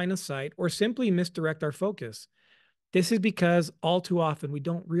 obscure our line of sight, or simply misdirect our focus. This is because all too often we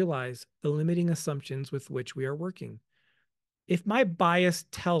don't realize the limiting assumptions with which we are working. If my bias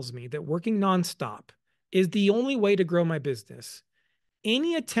tells me that working nonstop is the only way to grow my business,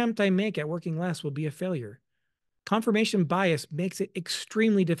 any attempt I make at working less will be a failure. Confirmation bias makes it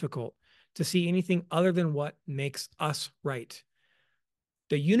extremely difficult to see anything other than what makes us right.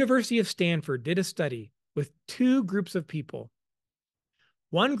 The University of Stanford did a study with two groups of people.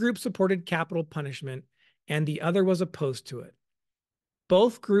 One group supported capital punishment and the other was opposed to it.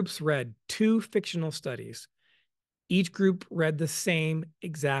 Both groups read two fictional studies. Each group read the same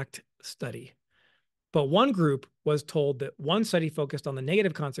exact study. But one group was told that one study focused on the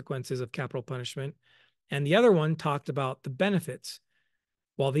negative consequences of capital punishment, and the other one talked about the benefits,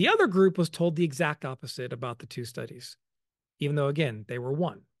 while the other group was told the exact opposite about the two studies, even though, again, they were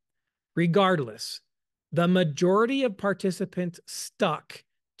one. Regardless, the majority of participants stuck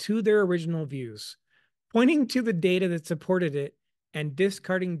to their original views, pointing to the data that supported it and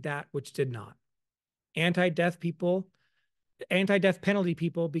discarding that which did not. Anti-death penalty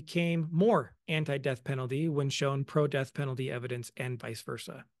people became more anti-death penalty when shown pro-death penalty evidence and vice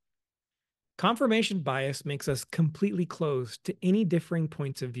versa. Confirmation bias makes us completely closed to any differing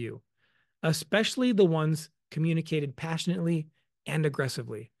points of view, especially the ones communicated passionately and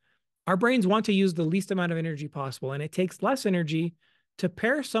aggressively. Our brains want to use the least amount of energy possible, and it takes less energy to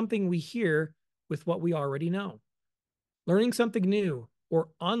pair something we hear with what we already know. Learning something new or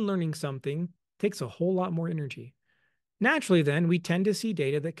unlearning something takes a whole lot more energy. Naturally, then, we tend to see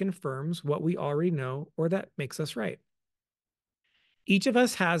data that confirms what we already know or that makes us right. Each of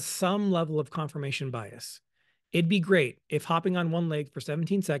us has some level of confirmation bias. It'd be great if hopping on one leg for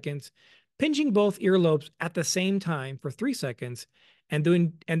 17 seconds, pinching both earlobes at the same time for 3 seconds, and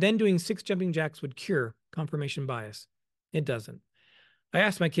then doing 6 jumping jacks would cure confirmation bias. It doesn't. I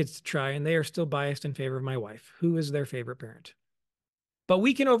asked my kids to try, and they are still biased in favor of my wife, who is their favorite parent. But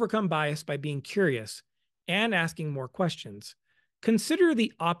we can overcome bias by being curious and asking more questions. Consider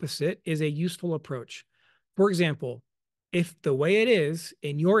the opposite is a useful approach. For example, if the way it is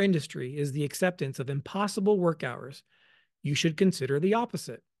in your industry is the acceptance of impossible work hours, you should consider the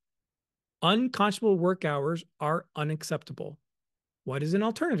opposite. Unconscionable work hours are unacceptable. What is an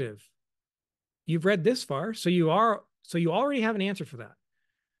alternative? You've read this far, so you already have an answer for that.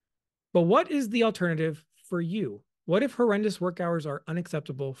 But what is the alternative for you? What if horrendous work hours are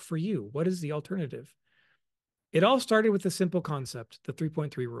unacceptable for you? What is the alternative? It all started with a simple concept, the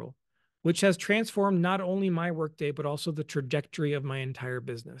 3.3 rule, which has transformed not only my workday, but also the trajectory of my entire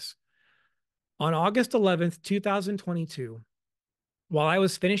business. On August 11th, 2022, while I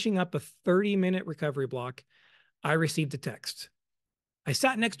was finishing up a 30-minute recovery block, I received a text. I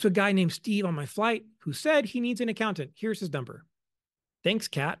sat next to a guy named Steve on my flight who said he needs an accountant. Here's his number. Thanks,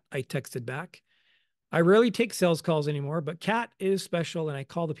 Kat, I texted back. I rarely take sales calls anymore, but Kat is special and I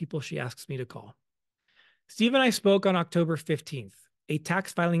call the people she asks me to call. Steve and I spoke on October 15th, a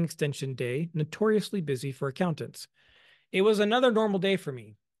tax filing extension day, notoriously busy for accountants. It was another normal day for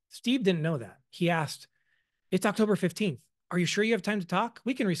me. Steve didn't know that. He asked, "It's October 15th. Are you sure you have time to talk?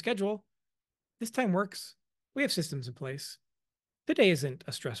 We can reschedule." This time works. We have systems in place. The day isn't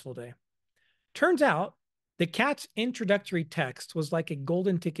a stressful day. Turns out, the Kat's introductory text was like a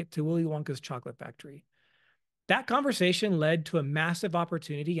golden ticket to Willy Wonka's chocolate factory. That conversation led to a massive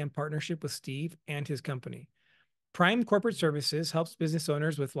opportunity and partnership with Steve and his company. Prime Corporate Services helps business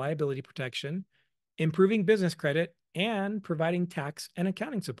owners with liability protection, improving business credit, and providing tax and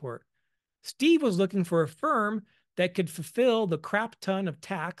accounting support. Steve was looking for a firm that could fulfill the crap ton of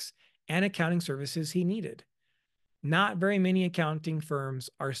tax and accounting services he needed. Not very many accounting firms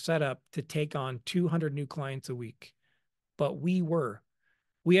are set up to take on 200 new clients a week, but we were.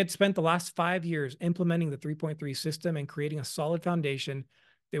 We had spent the last 5 years implementing the 3.3 system and creating a solid foundation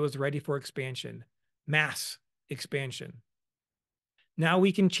that was ready for expansion, mass expansion. Now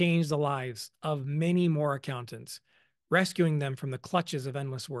we can change the lives of many more accountants, rescuing them from the clutches of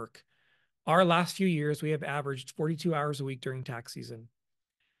endless work. Our last few years, we have averaged 42 hours a week during tax season.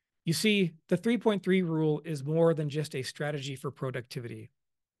 You see, the 3.3 rule is more than just a strategy for productivity.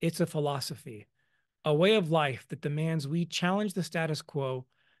 It's a philosophy, a way of life that demands we challenge the status quo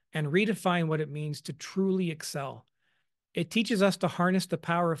and redefine what it means to truly excel. It teaches us to harness the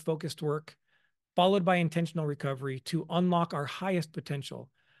power of focused work, followed by intentional recovery to unlock our highest potential.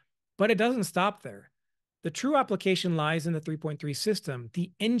 But it doesn't stop there. The true application lies in the 3.3 system,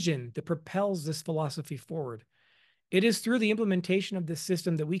 the engine that propels this philosophy forward. It is through the implementation of this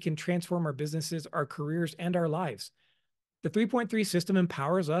system that we can transform our businesses, our careers, and our lives. The 3.3 system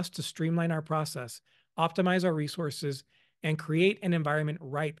empowers us to streamline our process, optimize our resources, and create an environment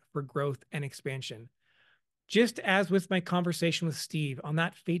ripe for growth and expansion. Just as with my conversation with Steve on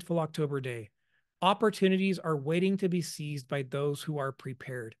that fateful October day, opportunities are waiting to be seized by those who are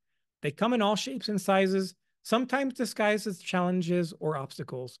prepared. They come in all shapes and sizes, sometimes disguised as challenges or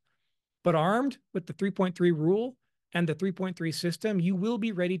obstacles. But armed with the 3.3 rule and the 3.3 system, you will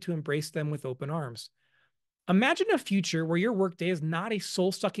be ready to embrace them with open arms. Imagine a future where your workday is not a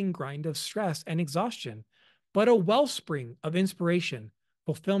soul-sucking grind of stress and exhaustion, but a wellspring of inspiration,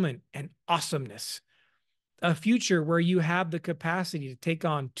 fulfillment, and awesomeness. A future where you have the capacity to take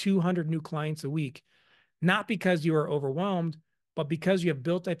on 200 new clients a week, not because you are overwhelmed, but because you have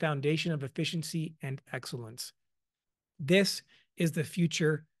built a foundation of efficiency and excellence. This is the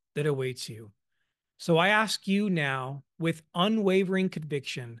future that awaits you. So I ask you now, with unwavering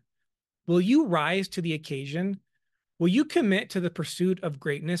conviction, will you rise to the occasion? Will you commit to the pursuit of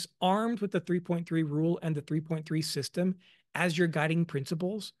greatness armed with the 3.3 rule and the 3.3 system as your guiding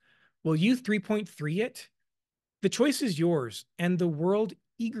principles? Will you 3.3 it? The choice is yours, and the world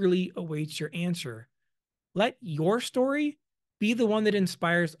eagerly awaits your answer. Let your story be the one that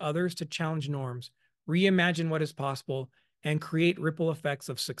inspires others to challenge norms, reimagine what is possible, and create ripple effects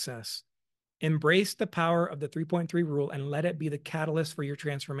of success. Embrace the power of the 3.3 rule and let it be the catalyst for your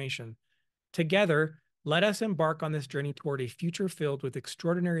transformation. Together, let us embark on this journey toward a future filled with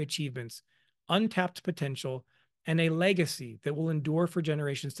extraordinary achievements, untapped potential, and a legacy that will endure for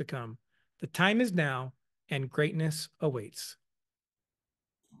generations to come. The time is now, and greatness awaits.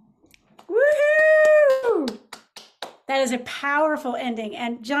 Woohoo! That is a powerful ending.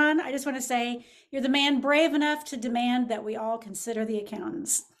 And John, I just want to say you're the man brave enough to demand that we all consider the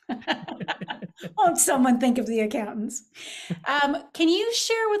accountants. Won't someone think of the accountants? Can you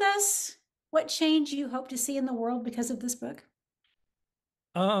share with us what change you hope to see in the world because of this book?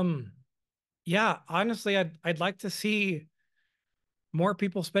 Um, yeah, honestly, I'd like to see more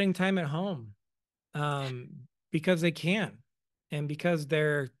people spending time at home, because they can, and because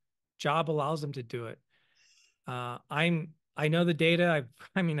their job allows them to do it. I know the data.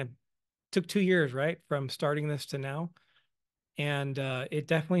 I took 2 years, right, from starting this to now, and it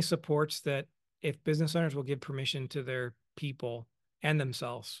definitely supports that if business owners will give permission to their people and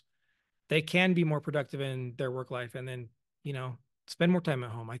themselves, they can be more productive in their work life, and then spend more time at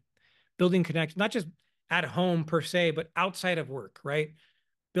home. Building connections, not just at home per se, but outside of work, right?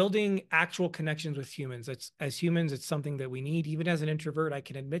 Building actual connections with humans. It's as humans, it's something that we need. Even as an introvert, I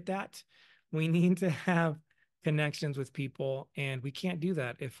can admit that we need to have connections with people, and we can't do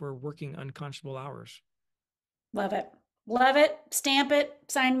that if we're working unconscionable hours. Love it. Love it. Stamp it.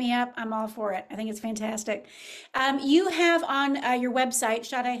 Sign me up. I'm all for it. I think it's fantastic. You have on your website,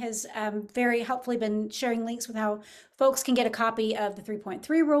 Sade has very helpfully been sharing links with how folks can get a copy of the 3.3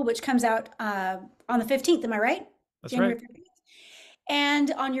 rule, which comes out on the 15th. Am I right? That's January right. 15th.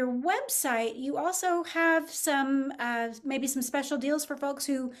 And on your website, you also have some maybe some special deals for folks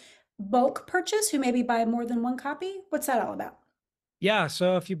who bulk purchase, who maybe buy more than one copy. What's that all about? Yeah.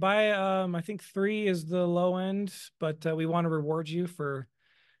 So if you buy, I think 3 is the low end, but we want to reward you for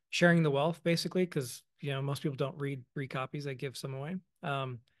sharing the wealth, basically, because most people don't read 3 copies. They give some away.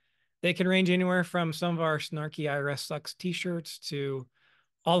 They can range anywhere from some of our snarky IRS sucks t-shirts to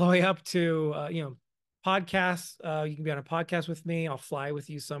all the way up to podcasts. You can be on a podcast with me. I'll fly with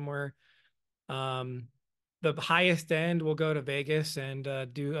you somewhere. Um, the highest end will go to Vegas and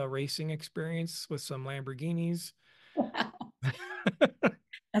do a racing experience with some Lamborghinis.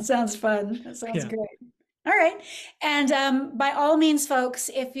 That sounds fun. That sounds Yeah, great. All right. And by all means, folks,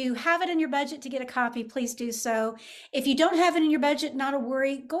 if you have it in your budget to get a copy, please do so. If you don't have it in your budget, not a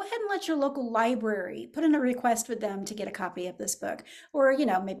worry. Go ahead and let your local library put in a request with them to get a copy of this book, or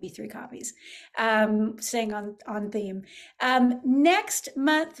maybe 3 copies. Staying on theme. Next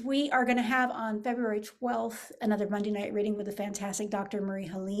month, we are going to have on February 12th another Monday night reading with the fantastic Dr. Marie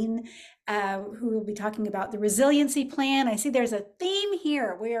Helene, who will be talking about the resiliency plan. I see there's a theme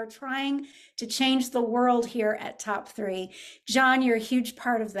here. We are trying to change the world here at Top 3. John, you're a huge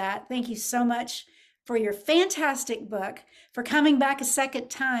part of that. Thank you so much for your fantastic book, for coming back a second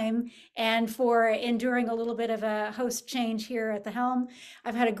time, and for enduring a little bit of a host change here at the helm.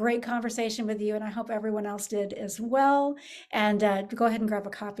 I've had a great conversation with you, and I hope everyone else did as well. And go ahead and grab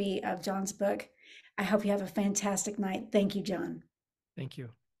a copy of John's book. I hope you have a fantastic night. Thank you, John. thank you.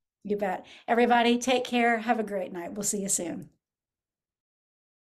 You bet. Everybody, take care. Have a great night. We'll see you soon.